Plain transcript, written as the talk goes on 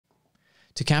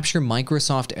To capture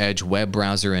Microsoft Edge web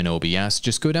browser in OBS,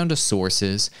 just go down to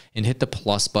Sources and hit the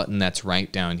plus button that's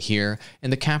right down here.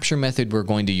 And the capture method we're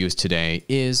going to use today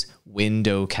is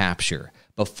window capture.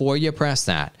 Before you press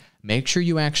that, make sure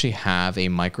you actually have a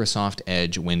Microsoft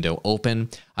Edge window open.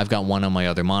 I've got one on my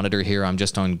other monitor here. I'm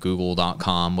just on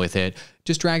google.com with it.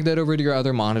 Just drag that over to your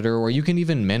other monitor, or you can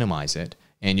even minimize it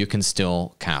and you can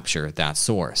still capture that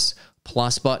source.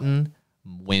 Plus button,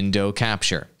 window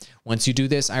capture. Once you do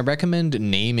this, I recommend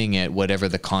naming it whatever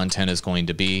the content is going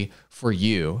to be for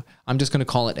you. I'm just going to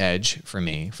call it Edge for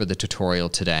me for the tutorial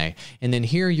today. And then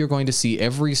here you're going to see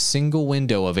every single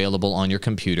window available on your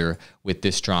computer with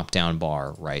this drop-down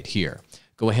bar right here.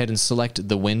 Go ahead and select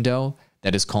the window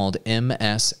that is called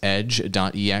msedge.exe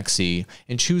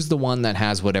and choose the one that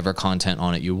has whatever content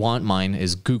on it you want. Mine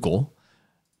is Google.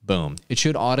 Boom. It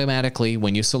should automatically,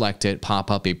 when you select it,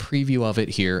 pop up a preview of it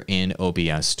here in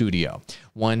OBS Studio.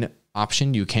 One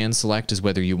option you can select is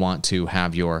whether you want to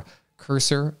have your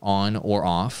cursor on or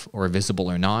off, or visible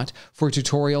or not. For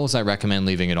tutorials, I recommend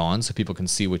leaving it on so people can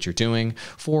see what you're doing.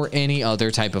 For any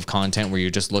other type of content where you're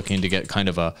just looking to get kind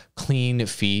of a clean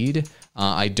feed,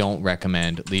 I don't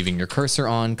recommend leaving your cursor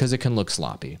on because it can look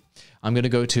sloppy. I'm going to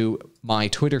go to my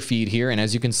Twitter feed here, and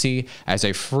as you can see, as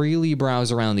I freely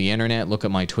browse around the internet, look at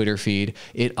my Twitter feed,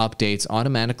 it updates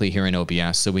automatically here in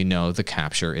OBS so we know the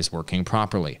capture is working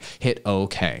properly. Hit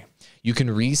OK. You can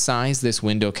resize this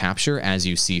window capture as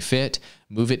you see fit,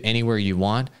 move it anywhere you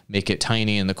want, make it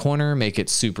tiny in the corner, make it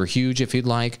super huge if you'd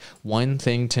like. One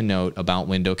thing to note about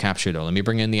window capture though, let me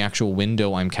bring in the actual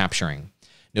window I'm capturing.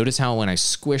 Notice how when I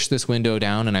squish this window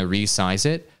down and I resize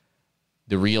it,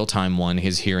 the real-time one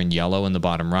is here in yellow in the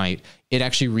bottom right. It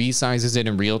actually resizes it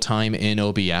in real time in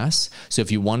OBS. So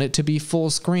if you want it to be full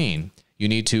screen, you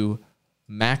need to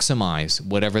maximize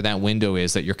whatever that window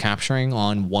is that you're capturing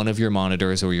on one of your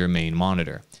monitors or your main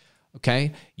monitor.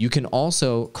 Okay? You can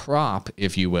also crop,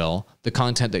 if you will, the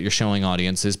content that you're showing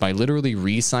audiences by literally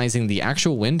resizing the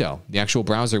actual window, the actual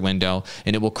browser window,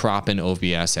 and it will crop in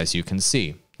OBS as you can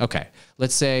see. Okay,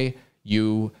 let's say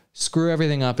you screw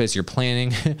everything up as you're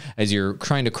planning, as you're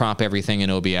trying to crop everything in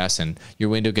OBS and your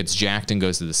window gets jacked and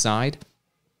goes to the side.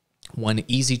 One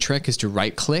easy trick is to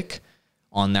right click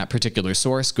on that particular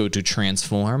source, go to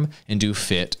transform and do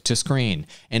fit to screen.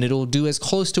 And it'll do as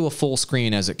close to a full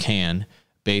screen as it can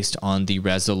based on the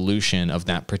resolution of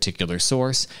that particular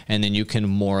source, and then you can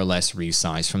more or less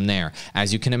resize from there.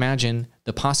 As you can imagine,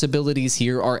 the possibilities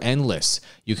here are endless.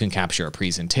 You can capture a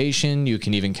presentation, you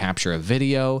can even capture a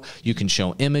video, you can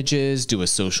show images, do a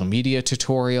social media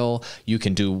tutorial, you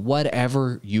can do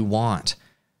whatever you want.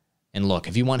 And look,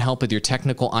 if you want help with your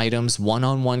technical items,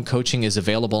 one-on-one coaching is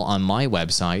available on my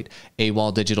website,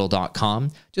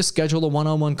 awalldigital.com. Just schedule a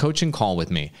one-on-one coaching call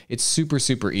with me. It's super,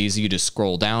 super easy. You just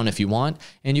scroll down if you want,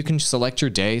 and you can select your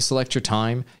day, select your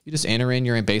time. You just enter in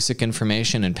your basic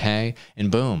information and pay,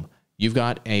 and boom, you've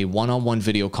got a one-on-one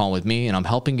video call with me, and I'm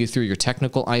helping you through your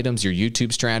technical items, your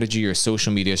YouTube strategy, your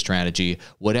social media strategy,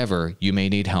 whatever you may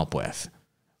need help with.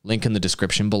 Link in the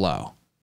description below.